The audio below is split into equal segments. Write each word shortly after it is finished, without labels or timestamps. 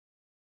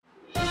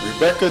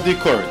Rebecca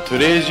Decor.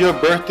 Today is your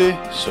birthday,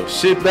 so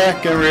sit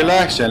back and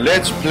relax and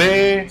let's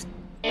play.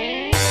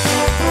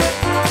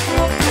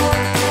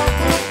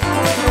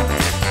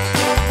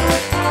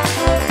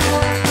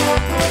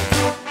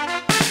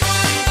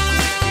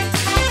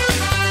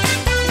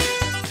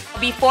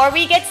 Before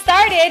we get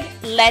started,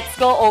 let's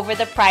go over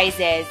the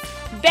prizes.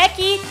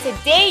 Becky,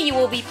 today you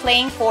will be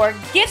playing for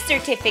gift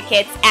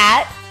certificates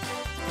at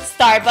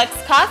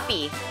Starbucks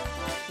Coffee,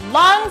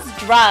 Long's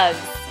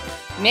Drugs,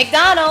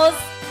 McDonald's,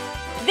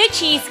 The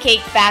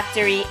Cheesecake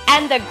Factory,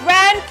 and the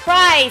grand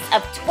prize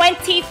of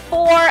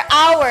 24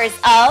 hours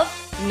of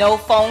no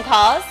phone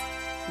calls,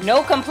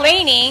 no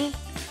complaining,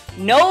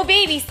 no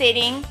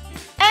babysitting,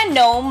 and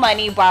no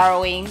money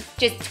borrowing.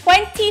 Just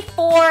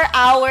 24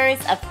 hours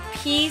of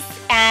peace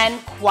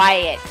and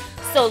quiet.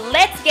 So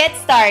let's get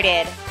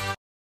started.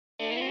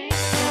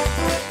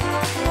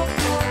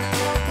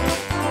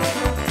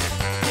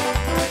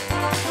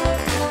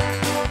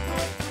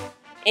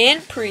 In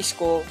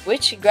preschool,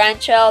 which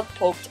grandchild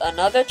poked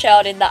another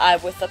child in the eye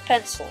with a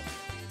pencil?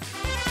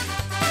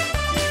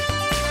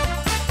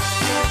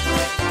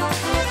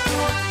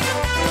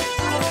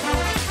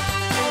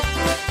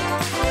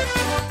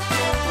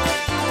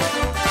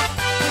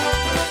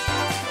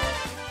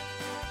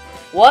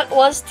 What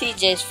was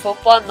TJ's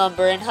football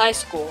number in high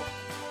school?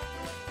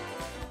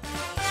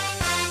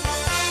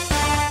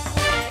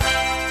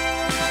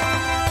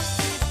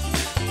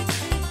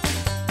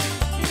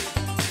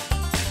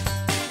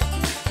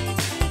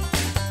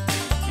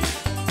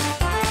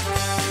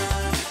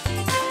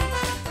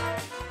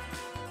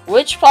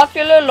 Which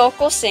popular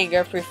local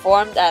singer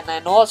performed at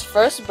Nanol's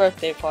first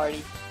birthday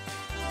party?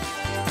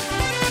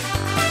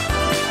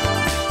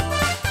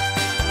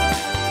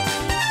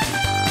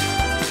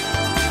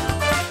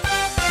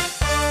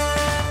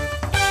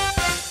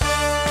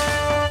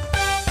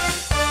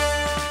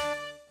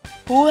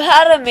 Who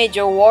had a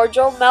major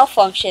wardrobe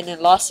malfunction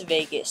in Las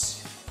Vegas?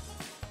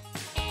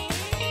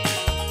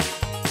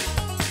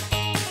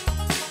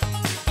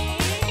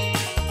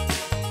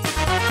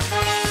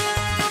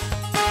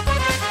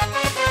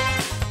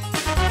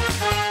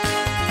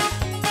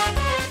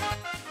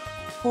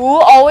 Who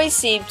always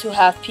seemed to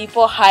have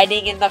people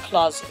hiding in the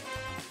closet?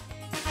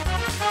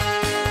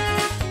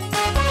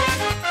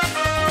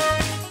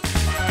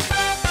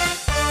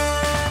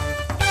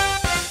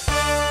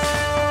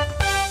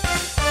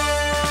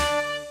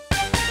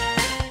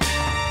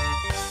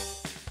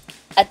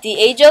 At the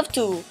age of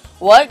 2,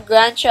 what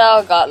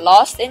grandchild got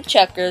lost in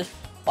checkers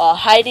while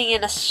hiding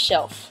in a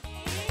shelf?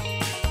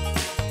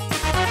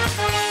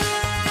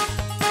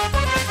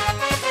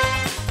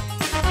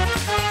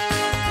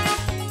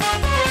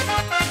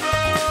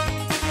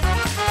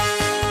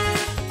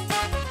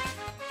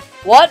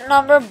 What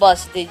number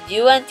bus did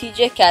you and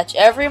TJ catch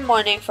every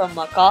morning from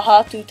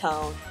Makaha to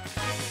town?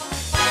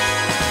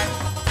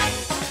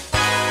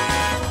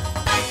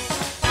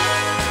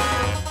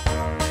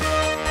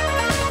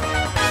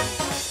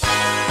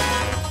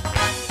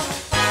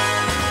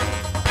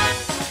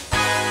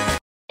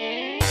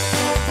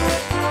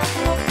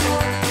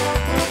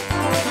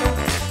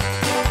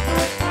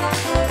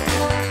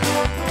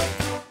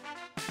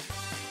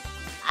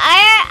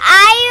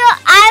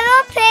 I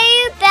will pay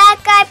you back,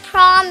 I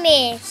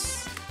promise.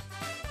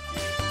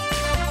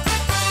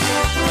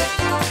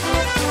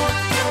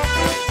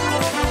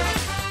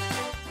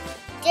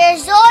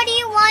 There's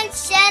only one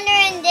center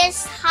in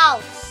this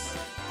house.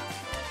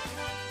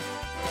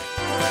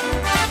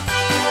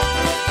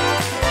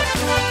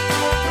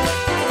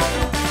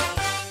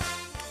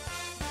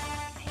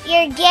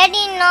 You're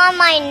getting on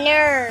my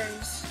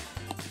nerves.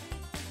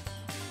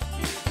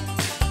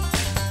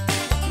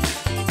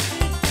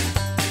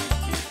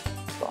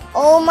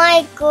 Oh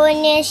my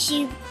goodness,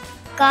 you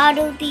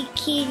gotta be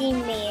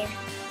kidding me.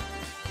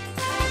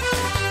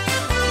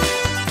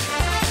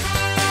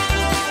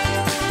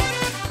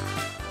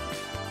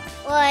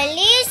 Well, at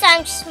least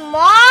I'm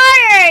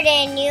smarter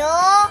than you.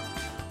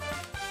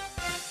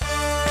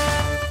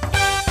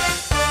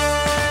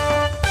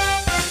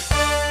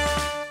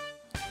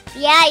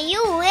 Yeah,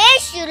 you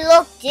wish you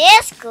looked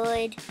this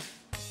good.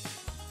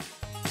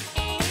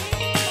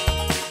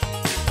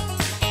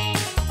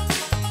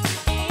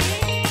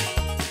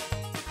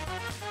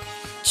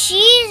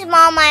 Jeez,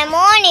 Mom, I'm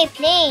only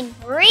playing.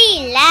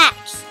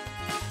 Relax.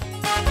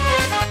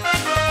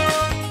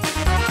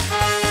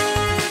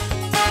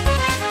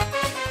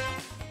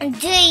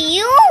 Do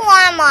you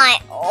want my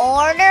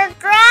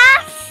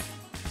autograph?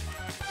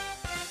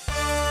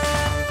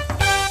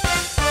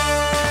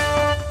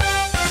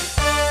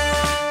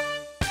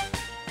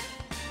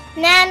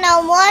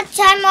 Nana, what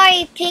time are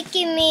you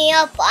picking me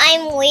up?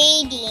 I'm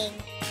waiting.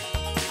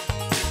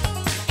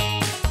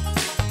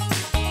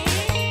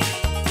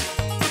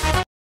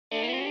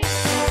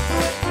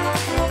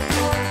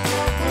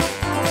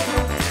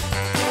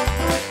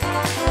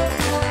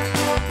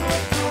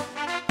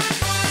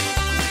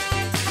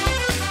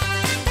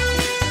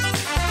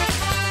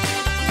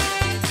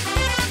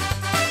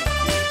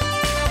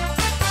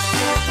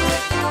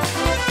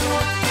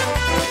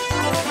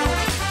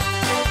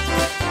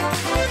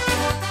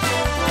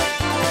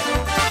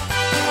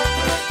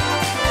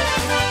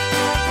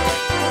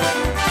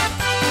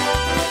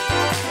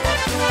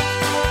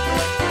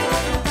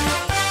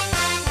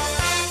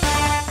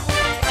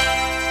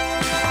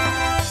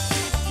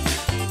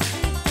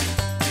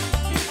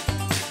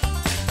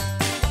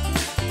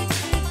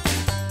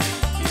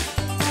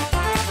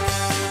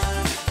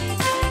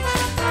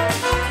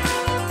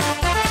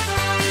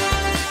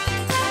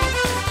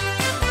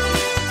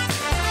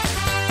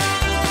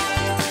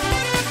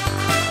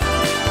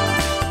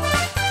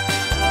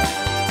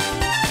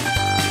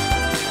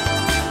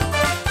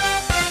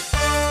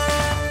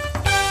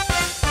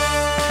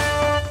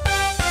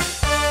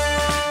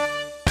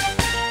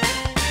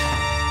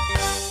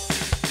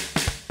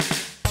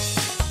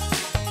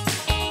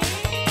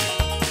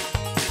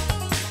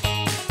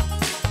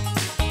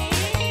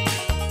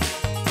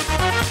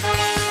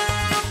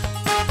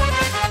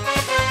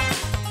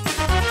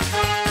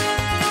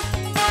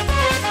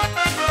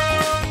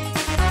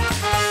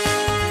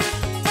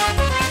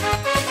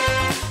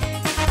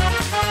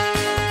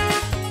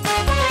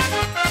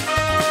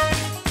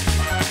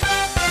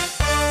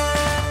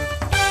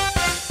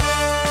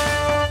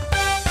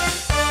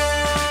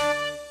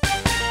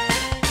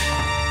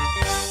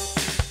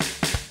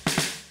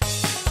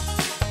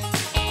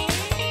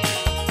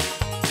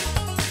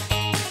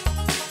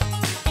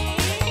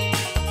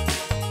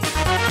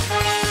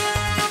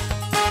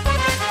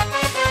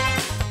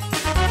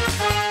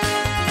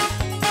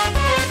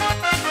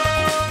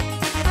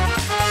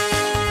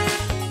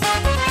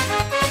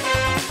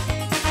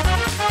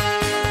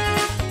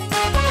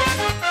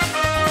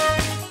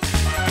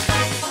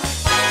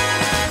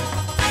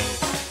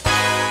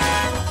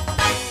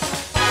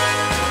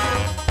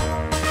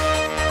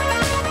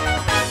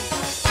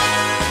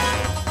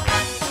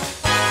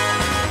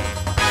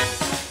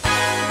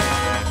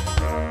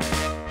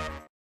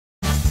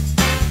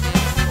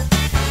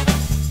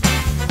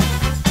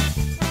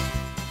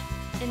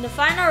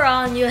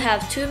 on, you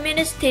have 2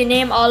 minutes to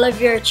name all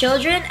of your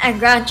children and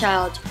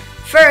grandchild.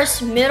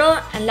 First, middle,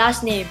 and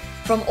last name,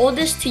 from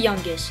oldest to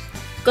youngest.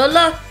 Good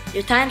luck!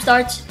 Your time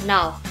starts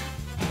now.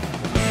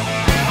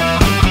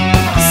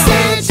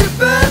 Say it's your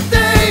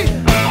birthday.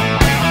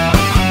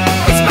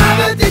 It's my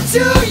birthday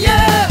too,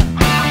 yeah.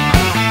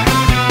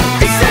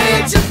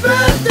 Say it's your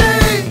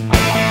birthday.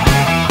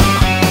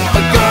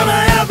 We're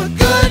gonna have a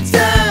good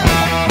time.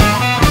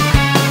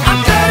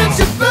 I'm glad it's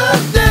your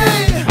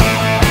birthday.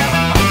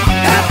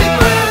 Happy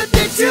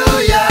birthday to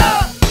ya.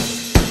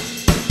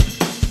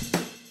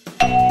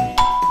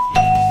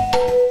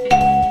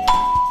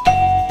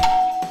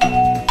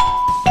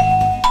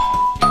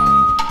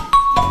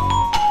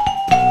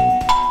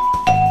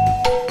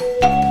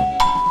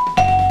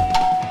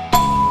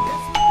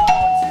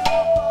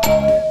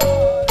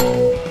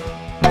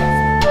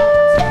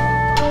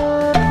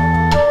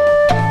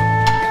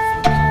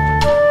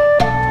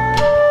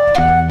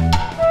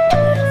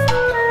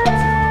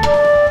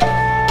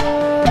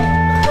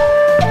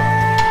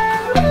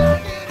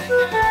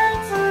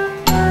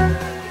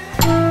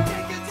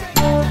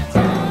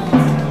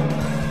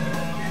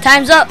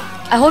 Time's up!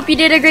 I hope you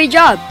did a great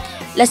job.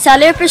 Let's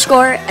tally up your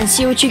score and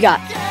see what you got.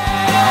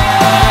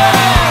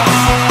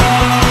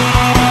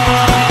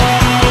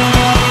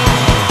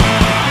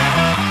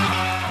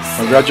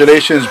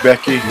 Congratulations,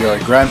 Becky. You're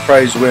a grand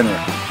prize winner.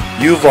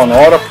 You've won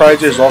all the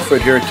prizes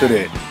offered here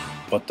today.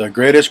 But the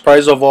greatest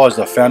prize of all is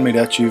the family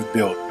that you've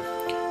built.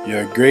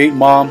 You're a great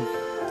mom,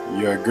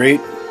 you're a great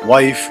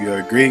wife, you're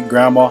a great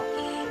grandma,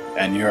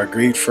 and you're a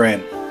great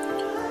friend.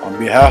 On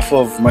behalf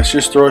of my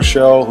sister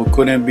Rochelle, who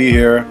couldn't be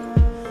here,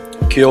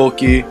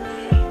 Kioki,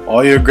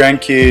 all your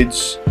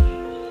grandkids,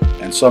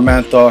 and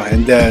Samantha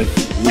and Dad,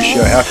 wish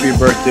you a happy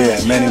birthday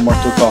and many more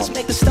to come.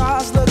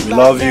 We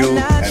love you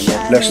and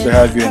we're blessed to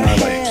have you in our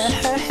lives.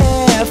 Her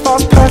hair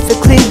falls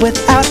perfectly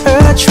without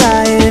her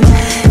trying.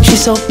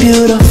 She's so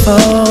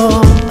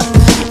beautiful,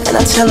 and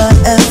I tell her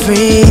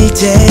every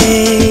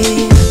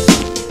day.